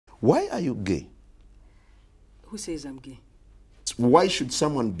Why are you gay? Who says I'm gay? Why should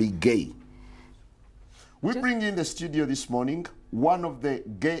someone be gay? We bring in the studio this morning one of the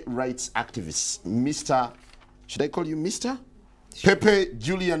gay rights activists, Mr. Should I call you Mr? Sure. Pepe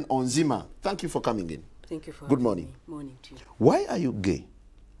Julian Onzima. Thank you for coming in. Thank you for Good morning. Me. Morning to you. Why are you gay?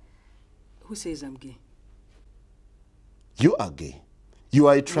 Who says I'm gay? You are gay. You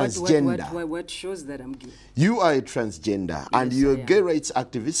are a transgender. What shows that I'm gay? You are a transgender, yes, and you're a gay rights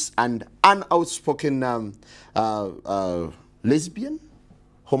activist and an outspoken lesbian,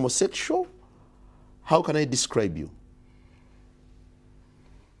 homosexual. How can I describe you?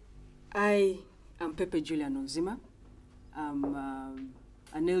 I am Pepe Julian Onzima. I'm an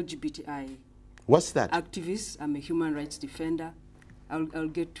LGBTI. What's that? Activist. I'm a human rights defender. I'll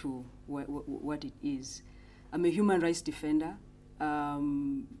get to what it is. I'm a human rights defender.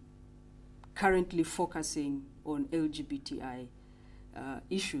 Currently focusing on LGBTI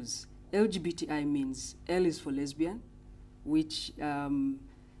issues. LGBTI means L is for lesbian, which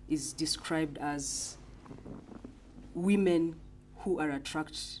is described as women who are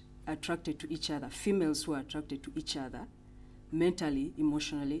attracted to each other, females who are attracted to each other, mentally,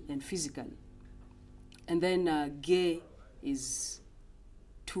 emotionally, and physically. And then gay is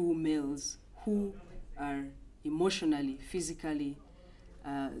two males who are emotionally, physically,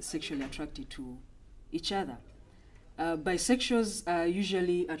 sexually attracted to each other. Bisexuals are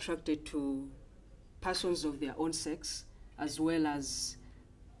usually attracted to persons of their own sex as well as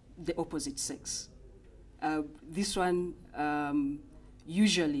the opposite sex. This one,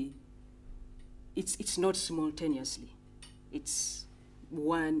 usually, it's not simultaneously. It's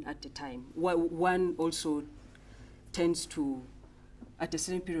one at a time. One also tends to, at a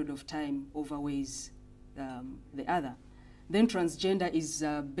certain period of time, overweighs the other. Then transgender is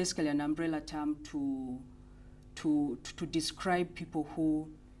basically an umbrella term to describe people who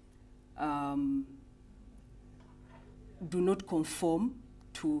do not conform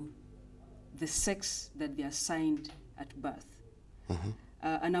to the sex that they are assigned at birth. Mm-hmm.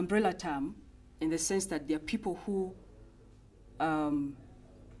 An umbrella term in the sense that there are people who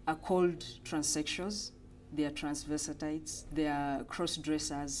are called transsexuals, they are transvestites, they are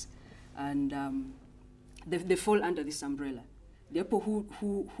cross-dressers, and they fall under this umbrella. There are people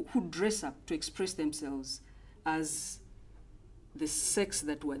who dress up to express themselves as the sex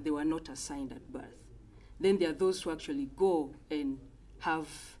that they were not assigned at birth. Then there are those who actually go and have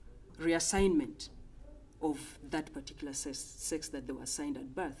reassignment of that particular sex that they were assigned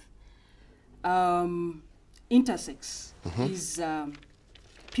at birth. Intersex is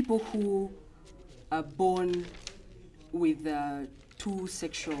people who are born with two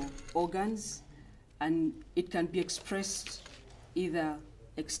sexual organs, and it can be expressed either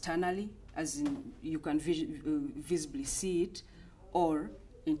externally, as in you can visibly see it, or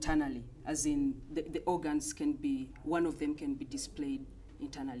internally, as in the organs can be, one of them can be displayed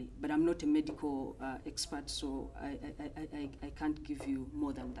internally. But I'm not a medical expert, so I can't give you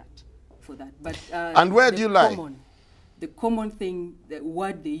more than that for that. But and where do you lie? The common thing, the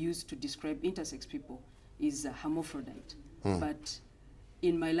word they use to describe intersex people is hermaphrodite. But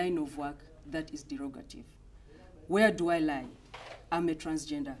in my line of work, that is derogative. Where do I lie? I'm a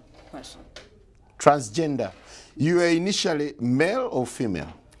transgender person. Transgender. You were initially male or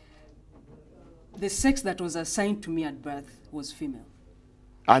female? The sex that was assigned to me at birth was female.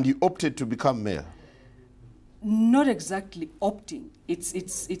 And you opted to become male? Not exactly opting.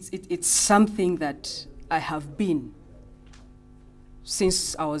 It's something that I have been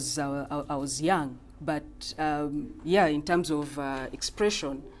since I was young. But yeah, in terms of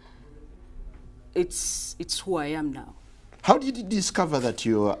expression, it's who I am now. How did you discover that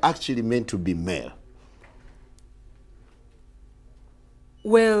you were actually meant to be male?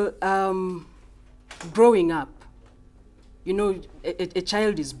 Well, growing up, you know, a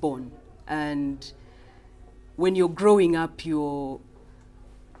child is born, and when you're growing up, you're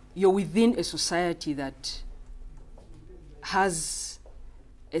within a society that has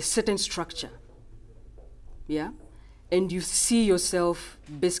a certain structure, yeah? And you see yourself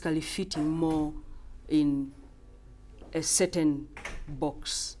basically fitting more in a certain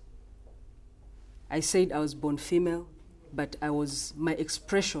box. I said I was born female, but my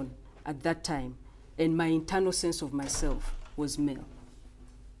expression at that time and my internal sense of myself was male.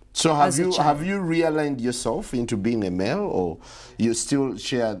 So have you realigned yourself into being a male, or you still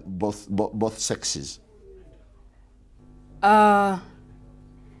share both sexes? I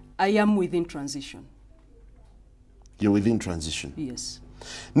am within transition. You're within transition? Yes.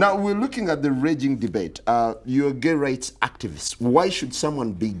 Now, we're looking at the raging debate. You're a gay rights activist. Why should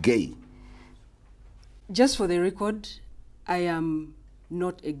someone be gay? Just for the record, I am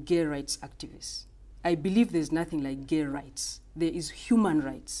not a gay rights activist. I believe there's nothing like gay rights. There is human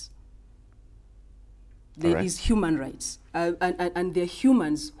rights. There is human rights. And there are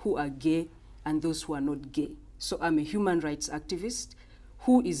humans who are gay and those who are not gay. So I'm a human rights activist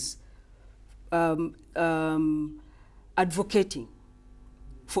who is advocating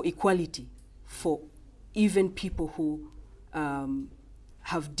for equality for even people who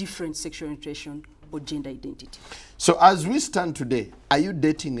have different sexual orientation or gender identity. So as we stand today, are you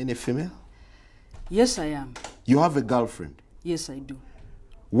dating any female? Yes, I am. You have a girlfriend? Yes, I do.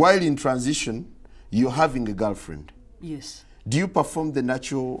 While in transition, you're having a girlfriend? Yes. Do you perform the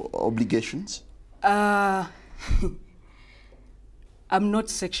natural obligations? I'm not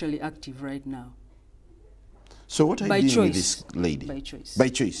sexually active right now. So what are you doing with this lady? By choice. By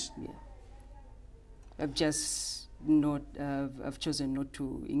choice? Yeah. I've just not, I've chosen not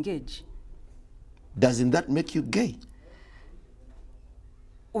to engage. Doesn't that make you gay?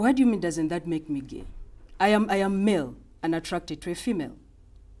 What do you mean, doesn't that make me gay? I am male and attracted to a female.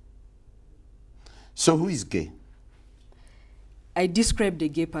 So who is gay? I described a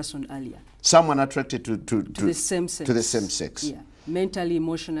gay person earlier. Someone attracted to the same sex. To the same sex. Yeah, mentally,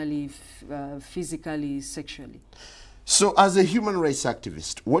 emotionally, physically, sexually. So as a human rights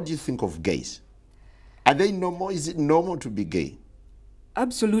activist, what do you think of gays? Are they normal? Is it normal to be gay?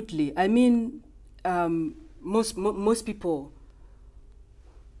 Absolutely. I mean, most people,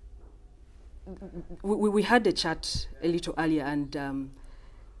 we had a chat a little earlier, and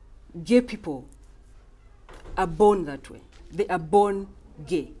gay people are born that way. They are born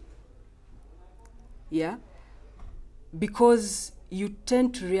gay. Yeah? Because you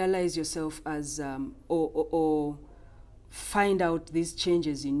tend to realize yourself as, or find out these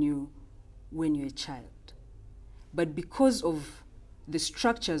changes in you when you're a child. But because of the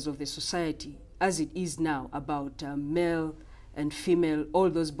structures of the society as it is now about male and female, all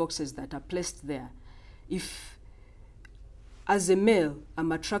those boxes that are placed there, if as a male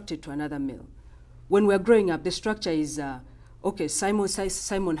I'm attracted to another male, when we're growing up, the structure is, okay,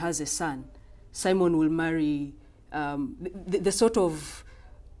 Simon has a son. Simon will marry, the sort of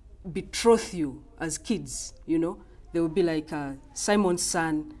betroth you as kids, you know. They will be like, Simon's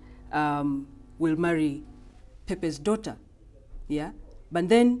son will marry Pepe's daughter, yeah? But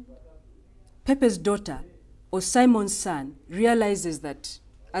then Pepe's daughter or Simon's son realizes that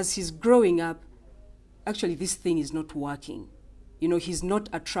as he's growing up, actually this thing is not working. You know, he's not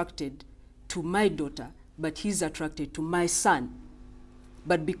attracted to my daughter, but he's attracted to my son.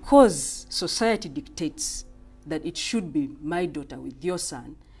 But because society dictates that it should be my daughter with your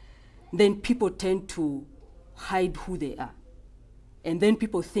son, then people tend to hide who they are. And then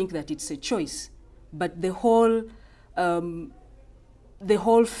people think that it's a choice. But the whole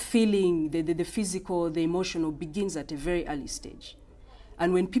feeling, the physical, the emotional begins at a very early stage.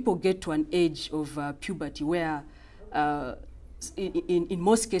 And when people get to an age of puberty where in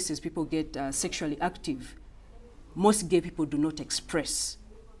most cases people get sexually active, most gay people do not express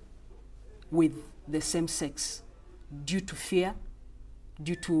with the same sex due to fear,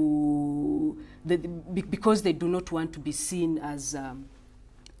 due to because they do not want to be seen as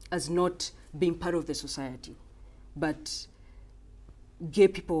not being part of the society. But gay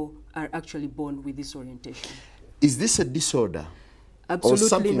people are actually born with this orientation. Is this a disorder? Absolutely or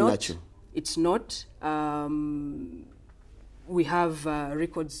something not. Natural? It's not. We have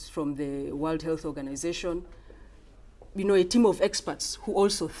records from the World Health Organization. You know, a team of experts who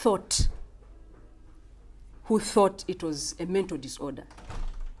also thought it was a mental disorder.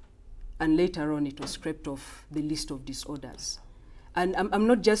 And later on, it was scraped off the list of disorders. And I'm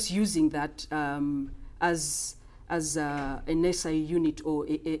not just using that as an SI unit or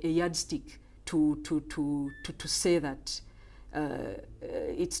a yardstick to say that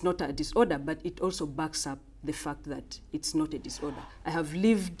it's not a disorder, but it also backs up the fact that it's not a disorder. I have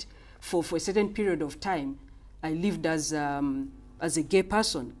lived for a certain period of time. I lived as a gay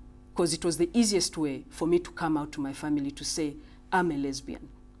person because it was the easiest way for me to come out to my family to say I'm a lesbian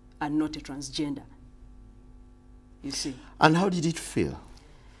and not a transgender. You see. And how did it feel?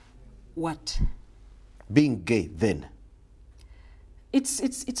 What? Being gay then?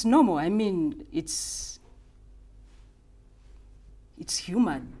 It's normal. I mean, it's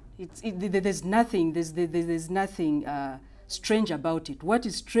human. There's nothing strange about it. What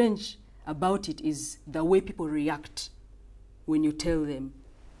is strange about it is the way people react when you tell them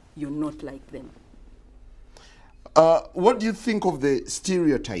you're not like them. What do you think of the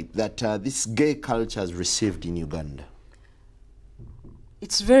stereotype that this gay culture has received in Uganda?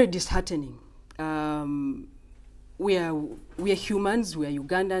 It's very disheartening. We are humans, we are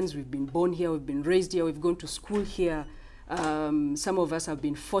Ugandans, we've been born here, we've been raised here, we've gone to school here, Some of us have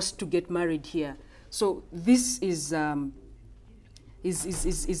been forced to get married here. So this is a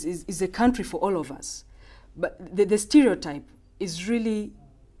country for all of us. But the stereotype is really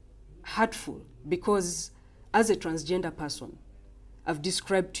hurtful because as a transgender person, I've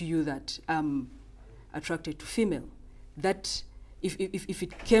described to you that I'm attracted to female. That if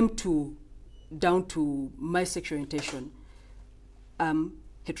it came down to my sexual orientation, I'm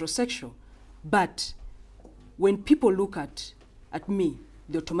heterosexual. But when people look at me,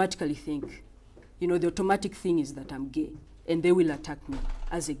 they automatically think, the automatic thing is that I'm gay, and they will attack me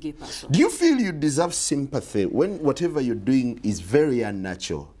as a gay person. Do you feel you deserve sympathy when whatever you're doing is very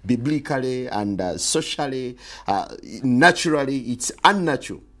unnatural, biblically and socially, naturally, it's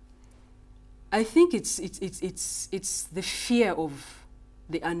unnatural? I think it's the fear of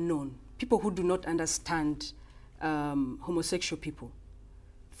the unknown. People who do not understand homosexual people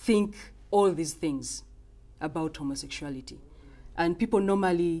think all these things about homosexuality. And people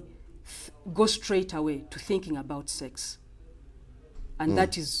normally go straight away to thinking about sex. And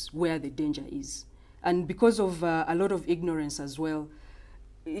that is where the danger is. And because of a lot of ignorance as well,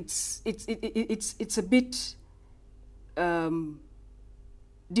 it's a bit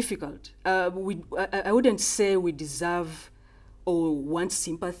difficult. I wouldn't say we deserve or want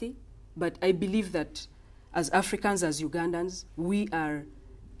sympathy, but I believe that as Africans, as Ugandans, we are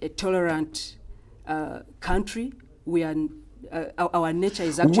a tolerant country. We are our nature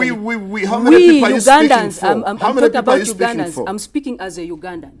is actually how many people are you Ugandans. speaking for? I'm how many talking people about are you speaking Ugandans. for? I'm speaking as a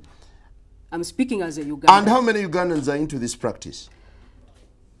Ugandan. I'm speaking as a Ugandan. And how many Ugandans are into this practice?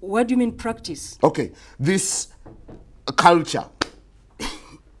 What do you mean practice? Okay, this culture.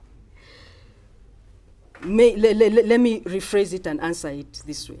 Let me rephrase it and answer it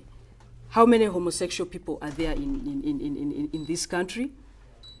this way. How many homosexual people are there in this country?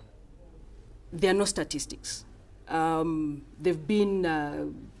 There are no statistics. There have been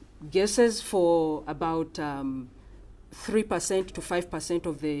guesses for about 3% to 5%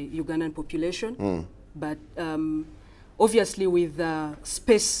 of the Ugandan population. But obviously with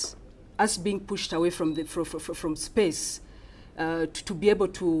space, us being pushed away from, from space, to be able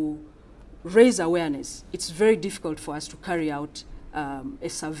to raise awareness, it's very difficult for us to carry out a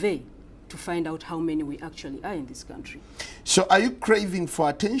survey to find out how many we actually are in this country. So are you craving for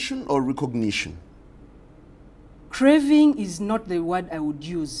attention or recognition? Craving is not the word I would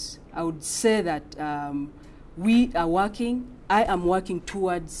use. I would say that we are working, I am working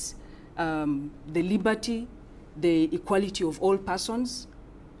towards the liberty, the equality of all persons,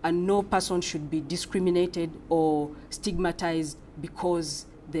 and no person should be discriminated or stigmatized because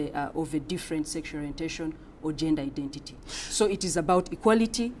they are of a different sexual orientation or gender identity. So it is about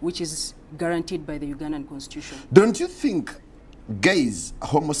equality, which is guaranteed by the Ugandan Constitution. Don't you think gays,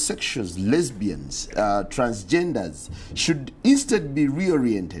 homosexuals, lesbians, transgenders should instead be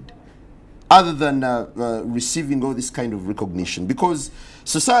reoriented other than receiving all this kind of recognition? Because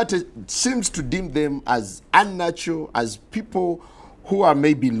society seems to deem them as unnatural, as people who are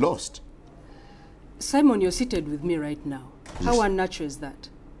maybe lost. Simon, you're seated with me right now. Yes. How unnatural is that?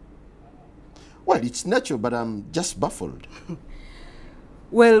 Well, it's natural, but I'm just baffled.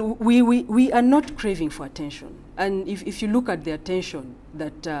 Well, we are not craving for attention. And if you look at the attention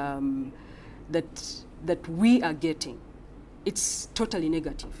that, that we are getting, it's totally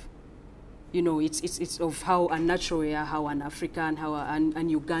negative. You know, it's of how unnatural we are, how un-African, how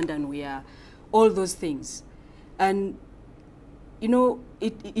un-Ugandan we are, all those things. And, you know,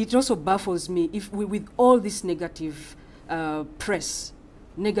 it also baffles me if we, with all this negative press,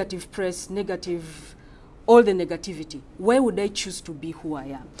 all the negativity, why would I choose to be who I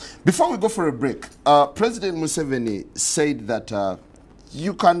am? Before we go for a break, President Museveni said that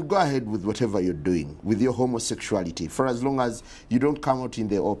you can go ahead with whatever you're doing with your homosexuality for as long as you don't come out in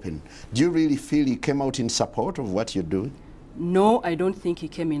the open. Do you really feel he came out in support of what you're doing? No, I don't think he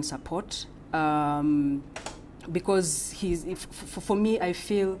came in support because for me, I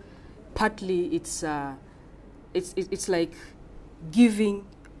feel partly it's like giving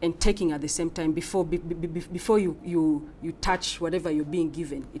and taking at the same time. Before you touch whatever you're being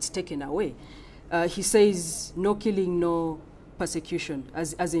given, it's taken away. He says no killing, no persecution,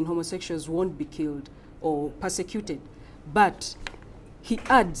 as in homosexuals won't be killed or persecuted. But he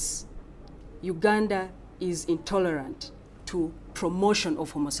adds Uganda is intolerant to promotion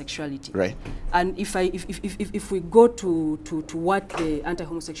of homosexuality. Right. And if we go to what the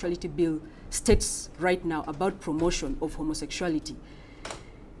anti-homosexuality bill states right now about promotion of homosexuality,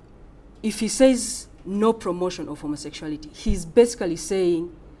 if he says no promotion of homosexuality, he's basically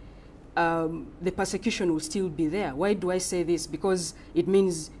saying the persecution will still be there. Why do I say this? Because it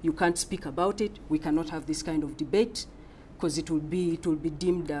means you can't speak about it. We cannot have this kind of debate. because it will be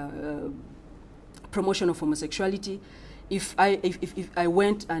deemed promotion of homosexuality. If I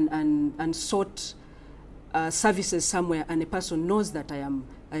went and sought services somewhere and a person knows that I am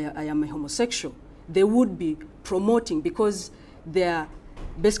a homosexual, they would be promoting, because they are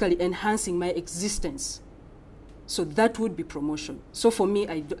basically enhancing my existence. So that would be promotion. So for me,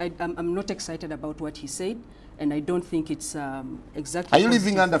 I'm not excited about what he said, and I don't think it's exactly. Are you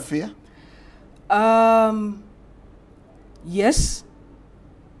living under fear? Yes,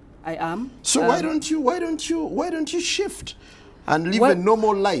 I am. So why don't you shift and live a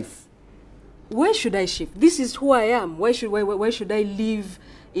normal life? Where should I shift? This is who I am. Why should I live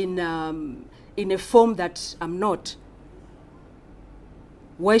in a form that I'm not?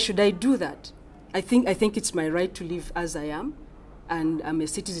 Why should I do that? I think it's my right to live as I am, and I'm a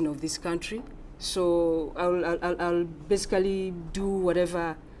citizen of this country. So I'll basically do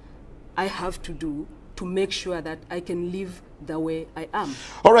whatever I have to do to make sure that I can live the way I am.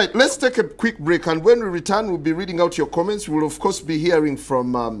 All right, let's take a quick break, and when we return, we'll be reading out your comments. We'll, of course, be hearing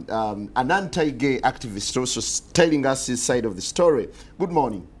from an anti-gay activist also telling us his side of the story. Good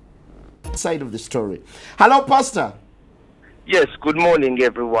morning. Side of the story. Hello, Pastor. Yes, good morning,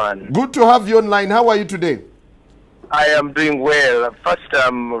 everyone. Good to have you online. How are you today? I am doing well. First,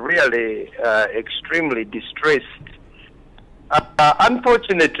 I'm really extremely distressed.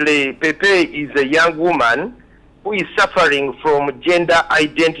 Unfortunately, Pepe is a young woman who is suffering from gender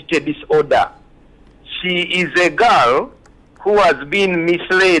identity disorder. She is a girl who has been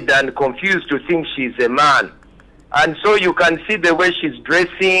misled and confused to think she's a man. And so you can see the way she's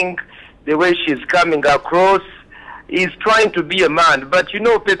dressing, the way she's coming across, is trying to be a man. But you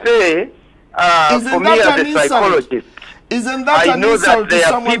know, Pepe, for me as a psychologist, I know that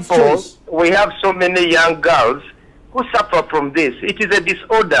there are people, we have so many young girls who suffer from this. It is a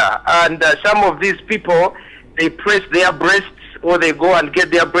disorder, and some of these people, they press their breasts, or they go and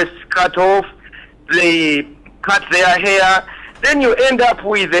get their breasts cut off, they cut their hair, then you end up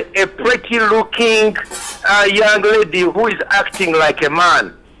with a pretty looking young lady who is acting like a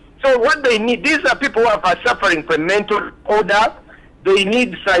man. So what they need, these are people who are suffering from mental disorder. They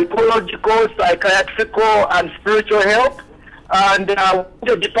need psychological, psychiatrical, and spiritual help. And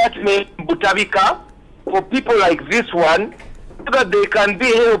the department, Butabika, for people like this one, so that they can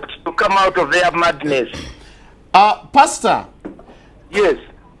be helped to come out of their madness. Pastor. Yes.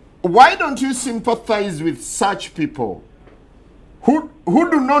 Why don't you sympathize with such people who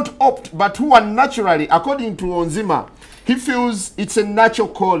do not opt, but who are naturally, according to Onzima, he feels it's a natural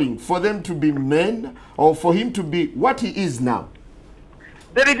calling for them to be men, or for him to be what he is now?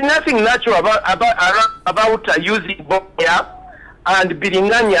 There is nothing natural about using boya and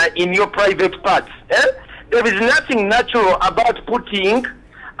biringanya in your private parts. There is nothing natural about putting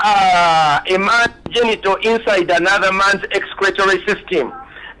a man's genital inside another man's excretory system.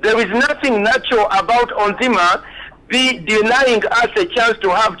 There is nothing natural about Onzima be denying us a chance to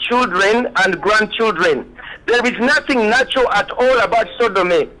have children and grandchildren. There is nothing natural at all about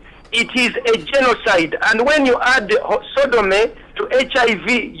sodomy. It is a genocide. And when you add sodomy to HIV,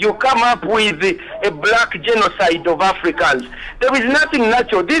 you come up with a black genocide of Africans. There is nothing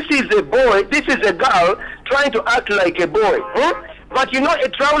natural. This is a boy, this is a girl trying to act like a boy. But you know, a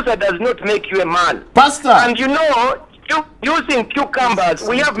trouser does not make you a man. Pastor. And you know, using cucumbers,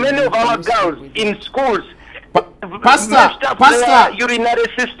 we have many of our girls in schools. Pastor, urinary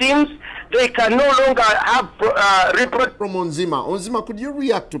systems, they can no longer have reproductive. From Onzima. Onzima, could you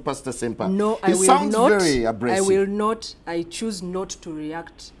react to Pastor Sempa? No, I will sounds not. Very abrasive. I will not. I choose not to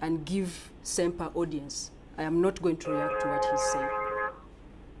react and give Sempa audience. I am not going to react to what he's saying.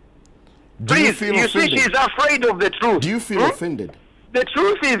 Please, you see, she's afraid of the truth. Do you feel offended? The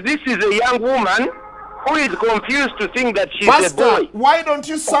truth is, this is a young woman who is confused to think that she's Pastor, a boy. Why don't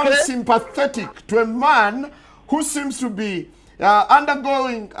you sound sympathetic to a man who seems to be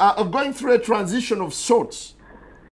going through a transition of sorts?